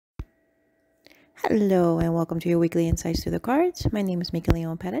Hello and welcome to your weekly insights through the cards. My name is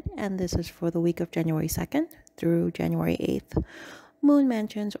MikaLeone-Pettit and this is for the week of January 2nd through January 8th. Moon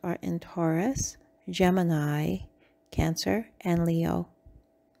mansions are in Taurus, Gemini, Cancer, and Leo.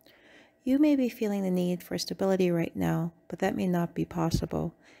 You may be feeling the need for stability right now, but that may not be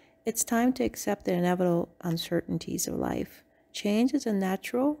possible. It's time to accept the inevitable uncertainties of life. Change is a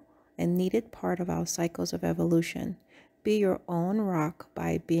natural and needed part of our cycles of evolution. Be your own rock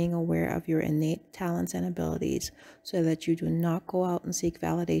by being aware of your innate talents and abilities so that you do not go out and seek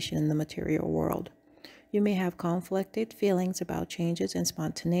validation in the material world. You may have conflicted feelings about changes and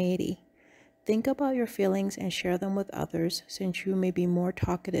spontaneity. Think about your feelings and share them with others, since you may be more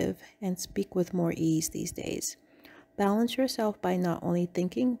talkative and speak with more ease these days. Balance yourself by not only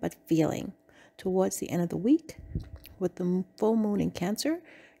thinking but feeling. Towards the end of the week, with the full moon in Cancer,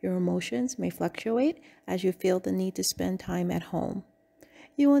 your emotions may fluctuate as you feel the need to spend time at home.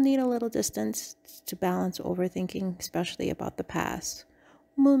 You will need a little distance to balance overthinking, especially about the past.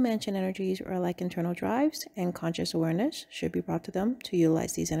 Moon mansion energies are like internal drives, and conscious awareness should be brought to them to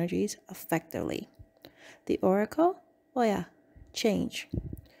utilize these energies effectively. The Oracle? Oh yeah, change.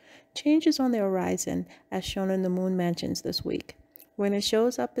 Change is on the horizon, as shown in the moon mansions this week. When it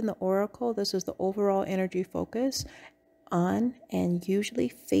shows up in the Oracle, this is the overall energy focus on and usually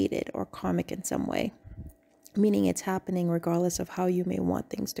faded or karmic in some way, meaning it's happening regardless of how you may want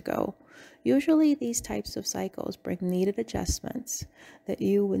things to go. Usually these types of cycles bring needed adjustments that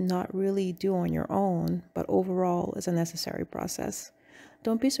you would not really do on your own, but overall is a necessary process.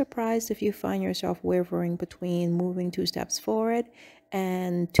 Don't be surprised if you find yourself wavering between moving 2 steps forward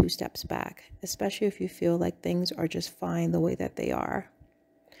and 2 steps back, especially if you feel like things are just fine the way that they are.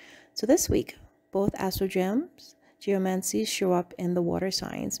 So this week, both astrogems geomancies show up in the water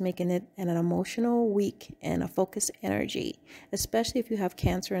signs, making it an emotional week and a focused energy, especially if you have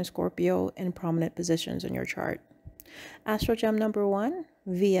Cancer and Scorpio in prominent positions in your chart. Astrogem number 1,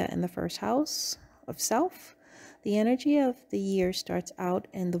 Via in the first house of self. The energy of the year starts out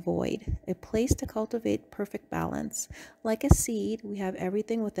in the void, a place to cultivate perfect balance. Like a seed, we have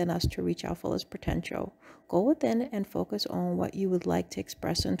everything within us to reach our fullest potential. Go within and focus on what you would like to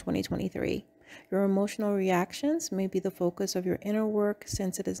express in 2023. Your emotional reactions may be the focus of your inner work,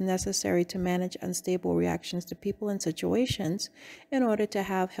 since it is necessary to manage unstable reactions to people and situations in order to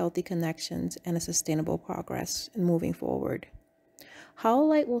have healthy connections and a sustainable progress in moving forward. How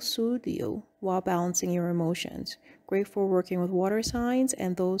light will soothe you while balancing your emotions. Great for working with water signs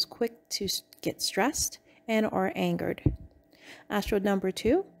and those quick to get stressed and are angered. Astro number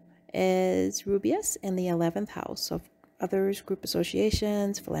 2 is Rubius in the 11th house of others, group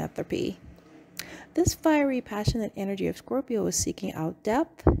associations, philanthropy. This fiery, passionate energy of Scorpio is seeking out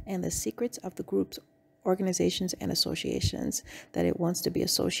depth and the secrets of the groups, organizations, and associations that it wants to be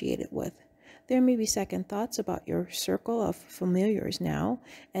associated with. There may be second thoughts about your circle of familiars now,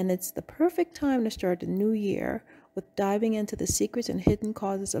 and it's the perfect time to start the new year with diving into the secrets and hidden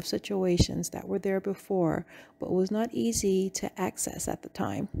causes of situations that were there before, but was not easy to access at the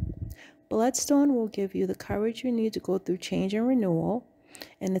time. Bloodstone will give you the courage you need to go through change and renewal,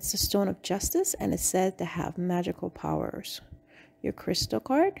 and it's the stone of justice and is said to have magical powers. Your crystal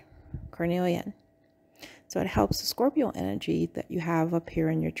card, carnelian. So it helps the Scorpio energy that you have up here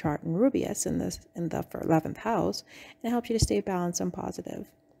in your chart in Rubius in the 11th house, and it helps you to stay balanced and positive.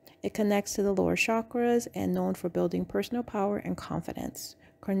 It connects to the lower chakras and known for building personal power and confidence.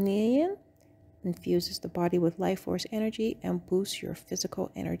 Carnelian infuses the body with life force energy and boosts your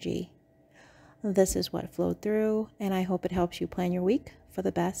physical energy. This is what flowed through, and I hope it helps you plan your week for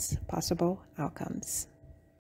the best possible outcomes.